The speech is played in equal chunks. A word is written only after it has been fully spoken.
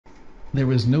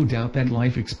There is no doubt that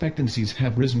life expectancies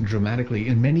have risen dramatically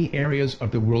in many areas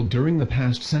of the world during the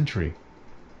past century.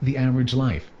 The average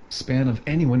life span of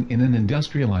anyone in an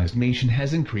industrialized nation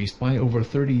has increased by over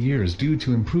 30 years due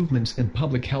to improvements in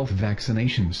public health,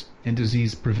 vaccinations, and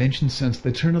disease prevention since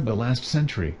the turn of the last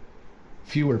century.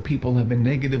 Fewer people have been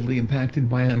negatively impacted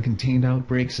by uncontained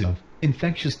outbreaks of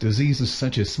infectious diseases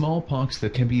such as smallpox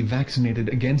that can be vaccinated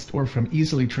against, or from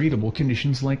easily treatable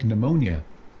conditions like pneumonia.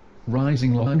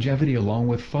 Rising longevity along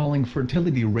with falling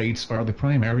fertility rates are the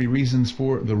primary reasons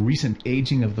for the recent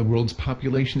aging of the world's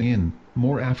population in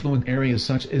more affluent areas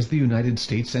such as the United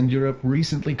States and Europe,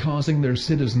 recently causing their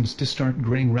citizens to start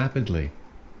graying rapidly.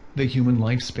 The human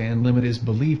lifespan limit is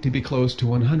believed to be close to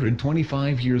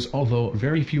 125 years, although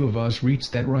very few of us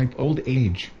reach that ripe old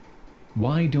age.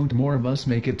 Why don't more of us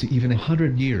make it to even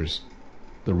 100 years?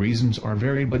 The reasons are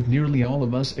varied, but nearly all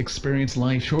of us experience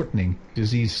life-shortening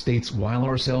disease states while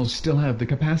our cells still have the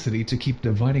capacity to keep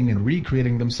dividing and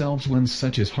recreating themselves, ones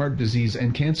such as heart disease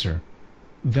and cancer.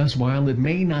 Thus, while it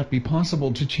may not be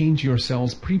possible to change your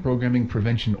cells, pre-programming,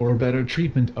 prevention, or better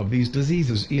treatment of these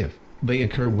diseases, if they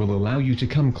occur, will allow you to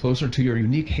come closer to your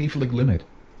unique Hayflick limit.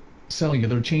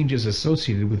 Cellular changes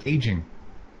associated with aging.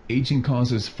 Aging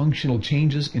causes functional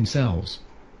changes in cells.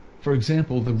 For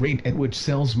example, the rate at which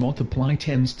cells multiply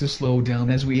tends to slow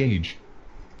down as we age.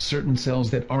 Certain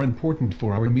cells that are important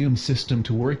for our immune system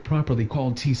to work properly,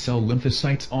 called T-cell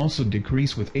lymphocytes, also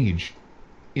decrease with age.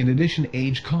 In addition,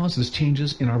 age causes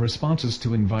changes in our responses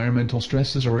to environmental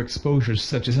stresses or exposures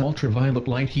such as ultraviolet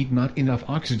light, heat, not enough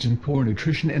oxygen, poor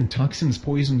nutrition, and toxins,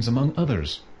 poisons, among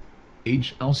others.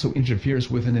 Age also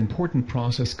interferes with an important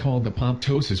process called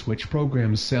apoptosis, which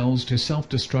programs cells to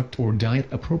self-destruct or die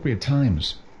at appropriate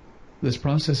times. This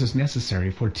process is necessary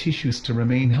for tissues to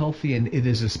remain healthy, and it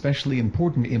is especially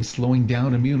important in slowing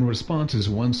down immune responses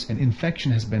once an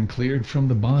infection has been cleared from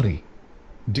the body.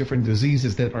 Different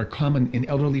diseases that are common in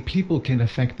elderly people can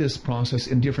affect this process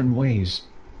in different ways.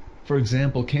 For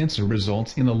example, cancer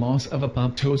results in a loss of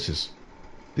apoptosis.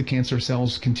 The cancer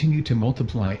cells continue to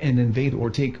multiply and invade or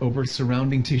take over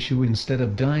surrounding tissue instead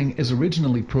of dying as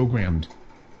originally programmed.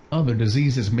 Other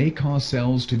diseases may cause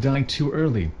cells to die too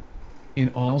early. In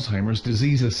Alzheimer's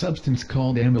disease, a substance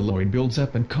called amyloid builds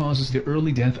up and causes the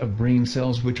early death of brain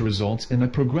cells, which results in a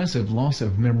progressive loss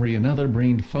of memory and other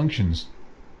brain functions.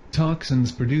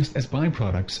 Toxins produced as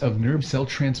byproducts of nerve cell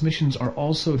transmissions are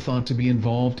also thought to be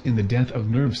involved in the death of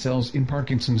nerve cells in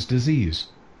Parkinson's disease.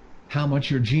 How much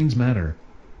your genes matter.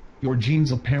 Your genes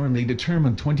apparently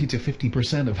determine 20 to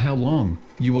 50% of how long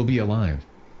you will be alive.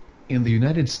 In the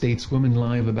United States, women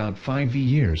live about 5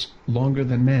 years longer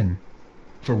than men.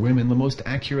 For women, the most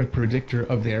accurate predictor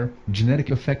of their genetic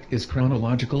effect is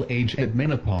chronological age at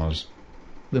menopause.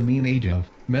 The mean age of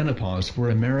menopause for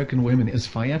American women is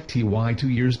 2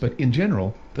 years, but in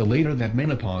general, the later that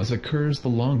menopause occurs, the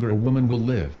longer a woman will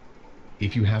live.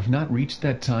 If you have not reached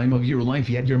that time of your life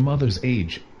yet, your mother's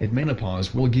age at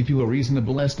menopause will give you a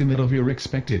reasonable estimate of your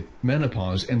expected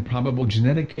menopause and probable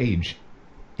genetic age.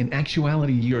 In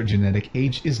actuality, your genetic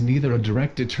age is neither a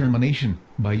direct determination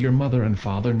by your mother and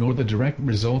father nor the direct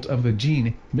result of the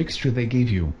gene mixture they gave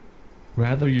you.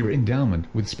 Rather, your endowment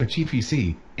with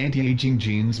specific anti-aging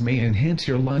genes may enhance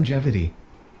your longevity.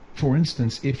 For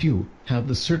instance, if you have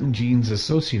the certain genes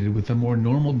associated with a more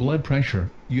normal blood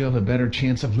pressure, you have a better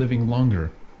chance of living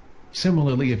longer.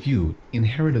 Similarly, if you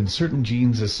inherited certain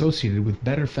genes associated with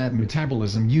better fat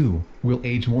metabolism, you will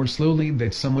age more slowly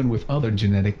than someone with other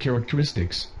genetic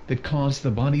characteristics that cause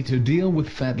the body to deal with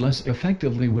fat less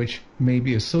effectively, which may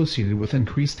be associated with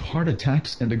increased heart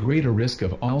attacks and a greater risk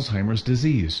of Alzheimer's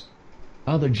disease.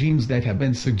 Other genes that have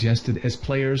been suggested as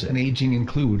players in aging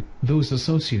include those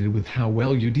associated with how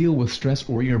well you deal with stress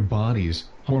or your body's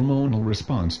hormonal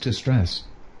response to stress.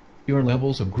 Your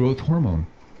levels of growth hormone.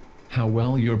 How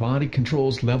well your body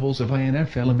controls levels of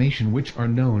inflammation, which are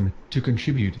known to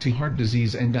contribute to heart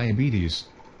disease and diabetes.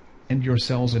 And your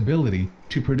cell's ability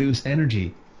to produce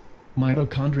energy.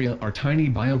 Mitochondria are tiny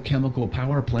biochemical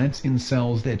power plants in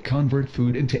cells that convert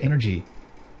food into energy.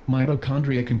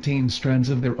 Mitochondria contain strands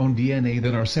of their own DNA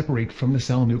that are separate from the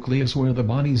cell nucleus where the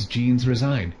body's genes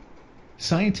reside.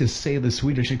 Scientists say the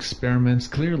Swedish experiments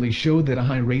clearly show that a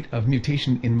high rate of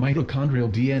mutation in mitochondrial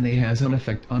DNA has an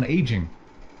effect on aging.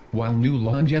 While new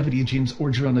longevity genes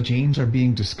or genes are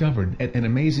being discovered at an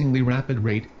amazingly rapid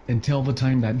rate, until the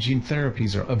time that gene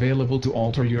therapies are available to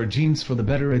alter your genes for the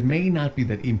better, it may not be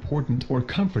that important or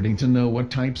comforting to know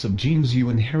what types of genes you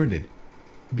inherited.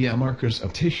 Biomarkers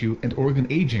of tissue and organ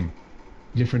aging.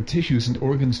 Different tissues and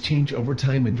organs change over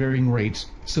time at varying rates,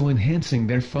 so enhancing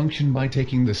their function by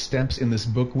taking the steps in this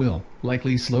book will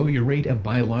likely slow your rate of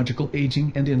biological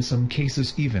aging and in some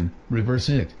cases even reverse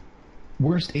it.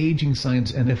 Worst aging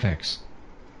signs and effects.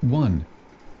 1.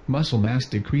 Muscle mass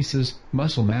decreases.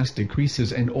 Muscle mass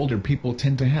decreases and older people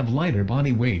tend to have lighter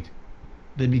body weight.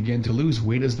 They begin to lose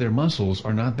weight as their muscles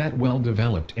are not that well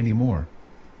developed anymore.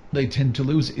 They tend to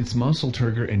lose its muscle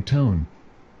turgor and tone.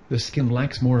 The skin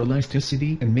lacks more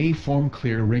elasticity and may form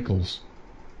clear wrinkles.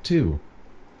 2.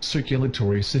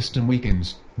 Circulatory system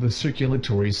weakens. The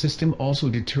circulatory system also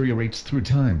deteriorates through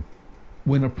time.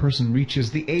 When a person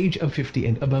reaches the age of 50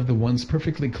 and above, the once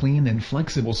perfectly clean and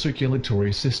flexible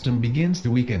circulatory system begins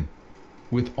to weaken.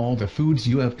 With all the foods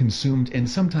you have consumed and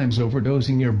sometimes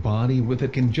overdosing your body with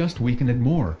it can just weaken it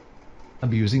more.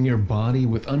 Abusing your body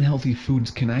with unhealthy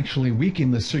foods can actually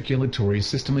weaken the circulatory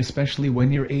system, especially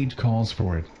when your age calls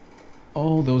for it.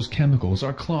 All those chemicals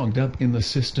are clogged up in the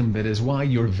system. That is why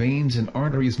your veins and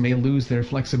arteries may lose their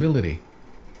flexibility.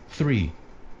 3.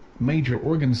 Major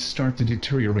organs start to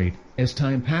deteriorate. As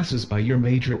time passes by, your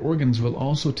major organs will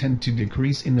also tend to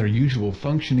decrease in their usual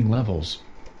functioning levels.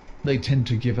 They tend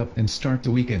to give up and start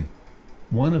to weaken.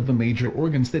 One of the major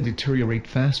organs that deteriorate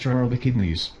faster are the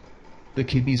kidneys. The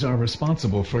kidneys are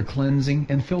responsible for cleansing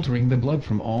and filtering the blood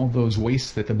from all those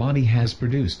wastes that the body has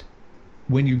produced.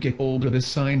 When you get older, this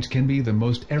sign can be the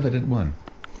most evident one.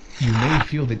 You may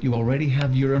feel that you already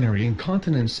have urinary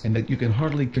incontinence and that you can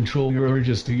hardly control your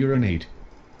urges to urinate.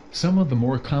 Some of the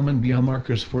more common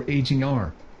biomarkers for aging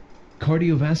are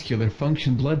cardiovascular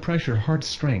function, blood pressure, heart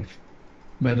strength,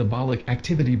 metabolic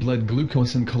activity, blood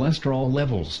glucose and cholesterol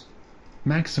levels,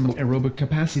 maximal aerobic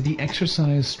capacity,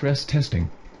 exercise stress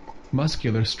testing,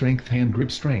 muscular strength, hand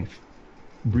grip strength,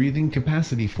 breathing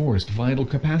capacity, forced vital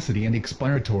capacity and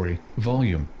expiratory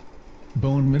volume,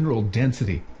 bone mineral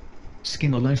density,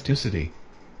 skin elasticity,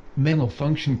 mental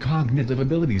function, cognitive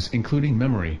abilities including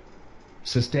memory,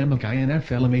 systemic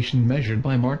inflammation measured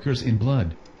by markers in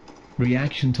blood,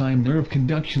 reaction time, nerve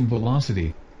conduction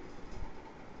velocity,